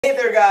Hey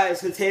there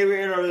guys, so today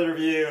we're in another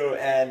review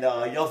and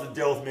you'll have to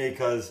deal with me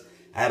because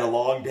I had a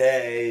long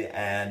day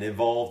and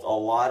involved a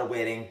lot of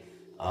waiting.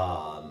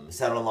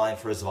 Set online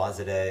for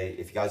Svanza Day.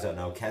 If you guys don't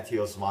know,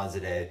 Cantillon Svanza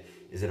Day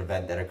is an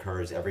event that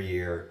occurs every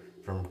year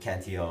from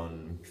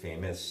Cantillon,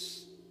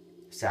 famous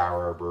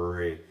sour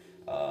brewery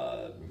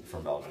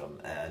from Belgium.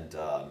 And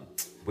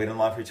waited in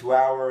line for 2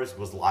 hours,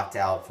 was locked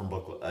out from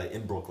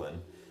in Brooklyn.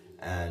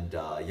 And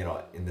you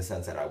know, in the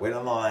sense that I waited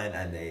in line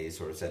and they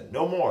sort of said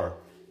no more.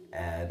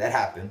 And that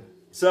happened.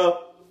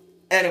 So,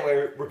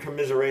 anyway, we're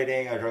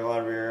commiserating. I drank a lot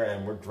of beer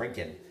and we're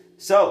drinking.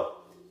 So,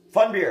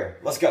 fun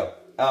beer. Let's go.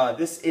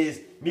 This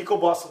is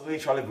Microbrasserie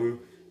Charlevoix.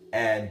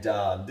 And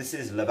this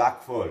is La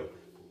Vache Folle.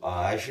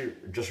 I actually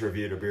just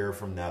reviewed a beer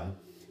from them.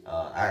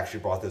 I actually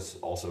bought this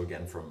also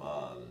again from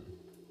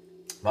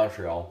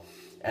Montreal.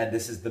 And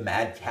this is the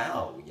Mad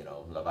Cow, you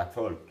know, La Vache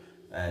Folle.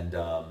 And,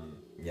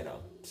 you know,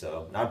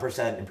 so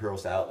 9% Imperial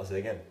Stout. Let's say it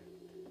again.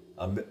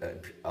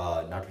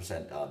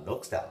 9%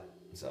 milk stout.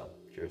 So,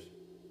 cheers.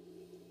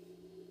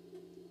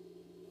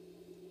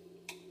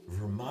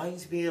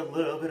 Reminds me a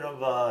little bit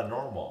of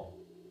normal.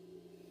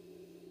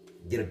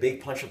 Get a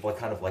big punch of like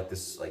kind of like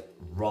this like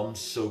rum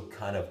soaked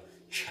kind of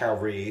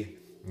cherry,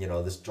 you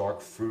know, this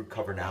dark fruit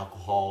covered in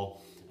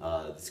alcohol.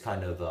 This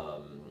kind of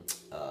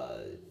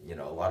you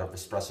know, a lot of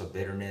espresso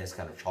bitterness,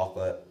 kind of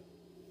chocolate.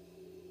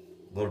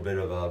 A little bit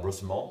of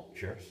roasted malt.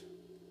 Cheers.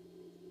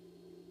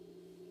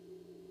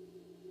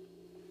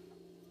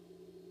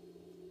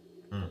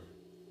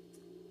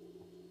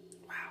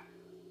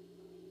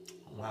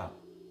 Wow.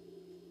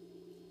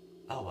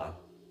 Oh, wow.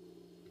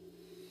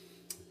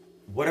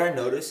 What I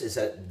noticed is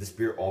that this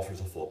beer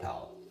offers a full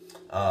palate.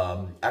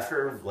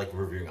 After like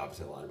reviewing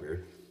obviously a lot of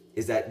beer,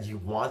 is that you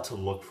want to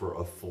look for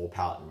a full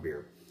palate in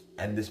beer.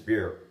 And this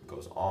beer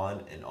goes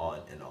on and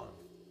on and on.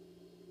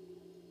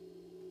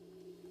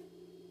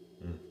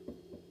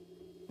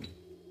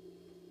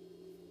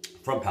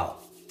 Front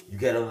palate. You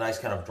get a nice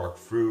kind of dark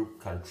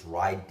fruit, kind of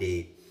dry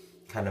date,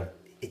 kind of,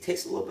 it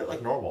tastes a little bit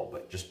like normal,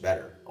 but just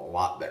better, a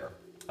lot better.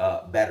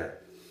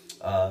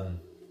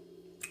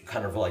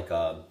 Kind of like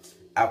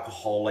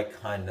alcoholic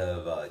kind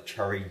of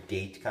cherry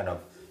date kind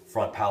of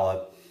front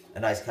palate, a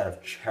nice kind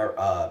of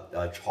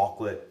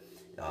chocolate,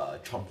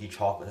 chunky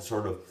chocolate that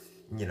sort of,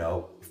 you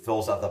know,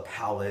 fills out the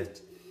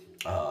palate,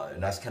 a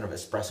nice kind of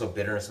espresso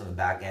bitterness on the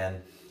back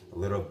end, a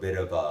little bit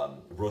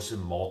of roasted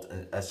malt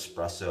and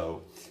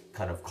espresso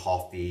kind of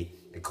coffee.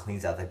 It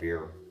cleans out the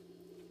beer.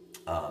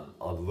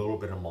 A little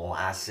bit of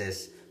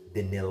molasses,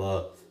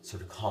 vanilla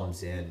sort of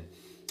comes in.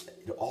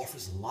 It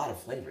offers a lot of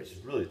flavors.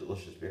 It's really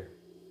delicious beer.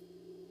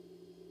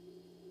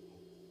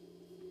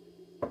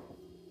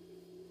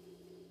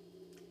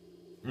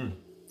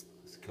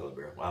 It's a killer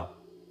beer. Wow.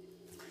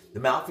 The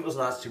mouthfeel is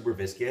not super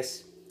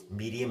viscous.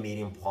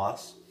 Medium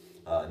plus.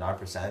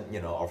 9%,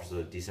 you know, offers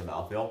a decent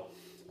mouthfeel.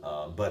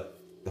 But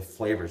the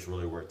flavor is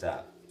really where it's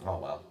at. Oh,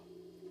 wow.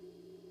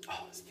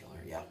 Oh, it's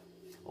killer, yeah.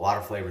 A lot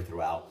of flavor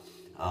throughout.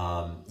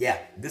 Yeah,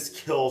 this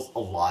kills a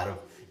lot of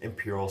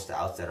Imperial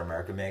Stouts that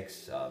America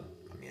makes. I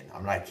mean,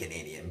 I'm not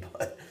Canadian,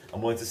 but I'm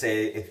willing to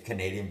say if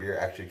Canadian beer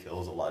actually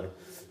kills a lot of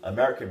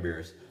American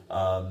beers.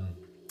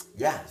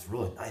 Yeah, it's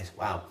really nice.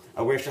 Wow.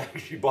 I wish I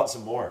actually bought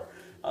some more.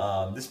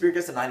 This beer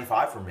gets a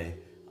 95 from me.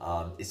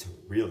 It's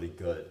really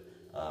good.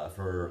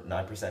 For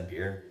 9%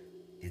 beer,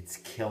 it's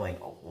killing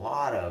a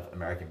lot of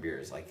American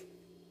beers. Like,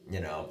 you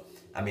know,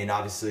 I mean,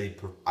 obviously,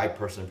 I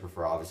personally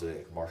prefer, obviously,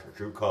 like Marshall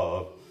True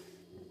Cove,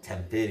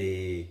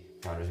 1050,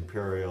 Founders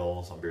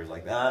Imperial, some beers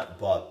like that.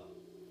 But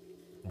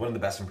one of the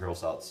best Imperial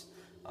Stouts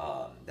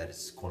that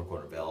is quote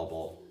unquote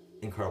available.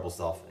 Incredible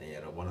stuff, and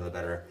you know, one of the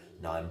better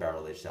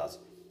non-barrel aged stouts.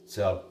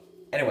 So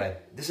anyway,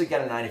 this is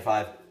again a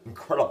 95.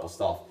 Incredible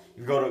stuff.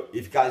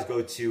 If you guys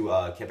go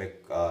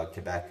to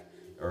Quebec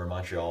or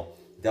Montreal,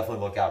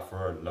 definitely look out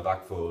for La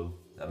Vache Folle,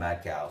 the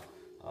Mad Cow.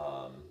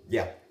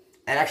 Yeah,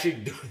 and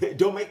actually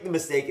don't make the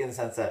mistake in the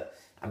sense that,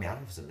 I mean, I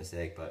don't know if it's a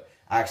mistake, but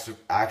I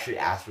actually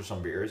asked for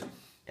some beers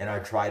and I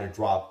tried to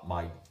drop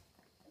my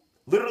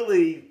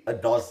literally a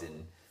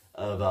dozen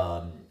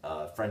of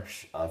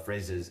French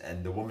phrases,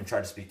 and the woman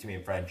tried to speak to me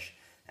in French,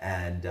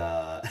 and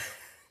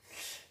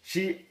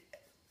she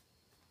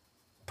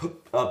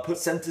put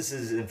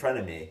sentences in front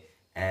of me,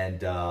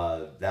 and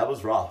that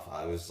was rough.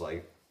 I was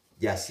like,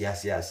 yes.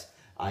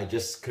 I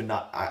just could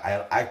not.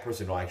 I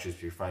personally don't actually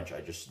speak French.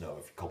 I just know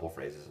a couple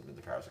phrases. I've been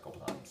to Paris a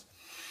couple times,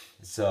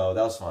 so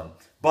that was fun.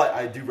 But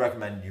I do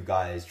recommend you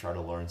guys try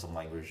to learn some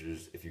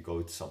languages if you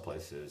go to some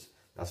places.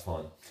 That's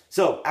fun.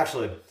 So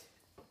actually,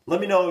 let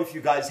me know if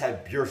you guys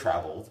have beer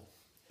traveled,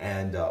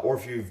 and or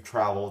if you've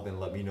traveled, then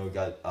let me know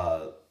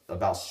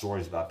about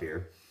stories about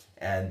beer.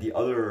 And the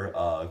other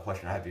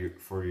question I have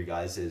for you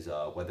guys is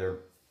whether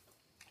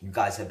you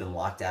guys have been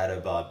locked out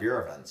of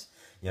beer events.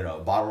 You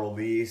know, bottle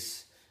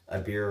release, a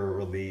beer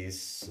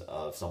release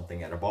of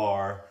something at a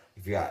bar.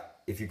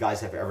 If you guys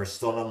have ever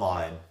stood in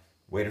line,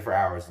 waited for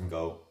hours, and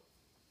go,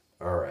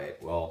 all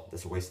right, well,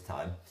 that's a waste of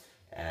time.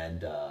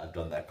 And I've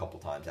done that a couple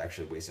times.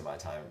 Actually wasted my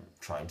time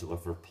trying to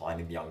look for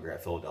Pliny the Younger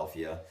at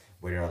Philadelphia.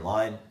 Waited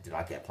online, did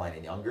not get Pliny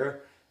the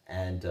Younger.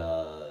 and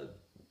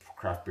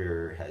craft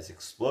beer has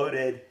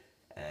exploded,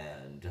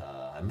 and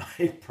I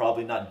might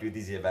probably not do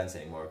these events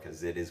anymore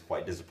because it is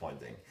quite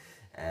disappointing.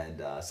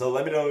 And so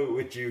let me know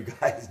what you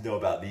guys know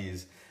about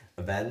these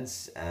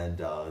events and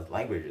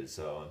languages.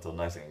 So until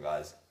next time,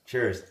 guys,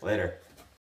 cheers, later.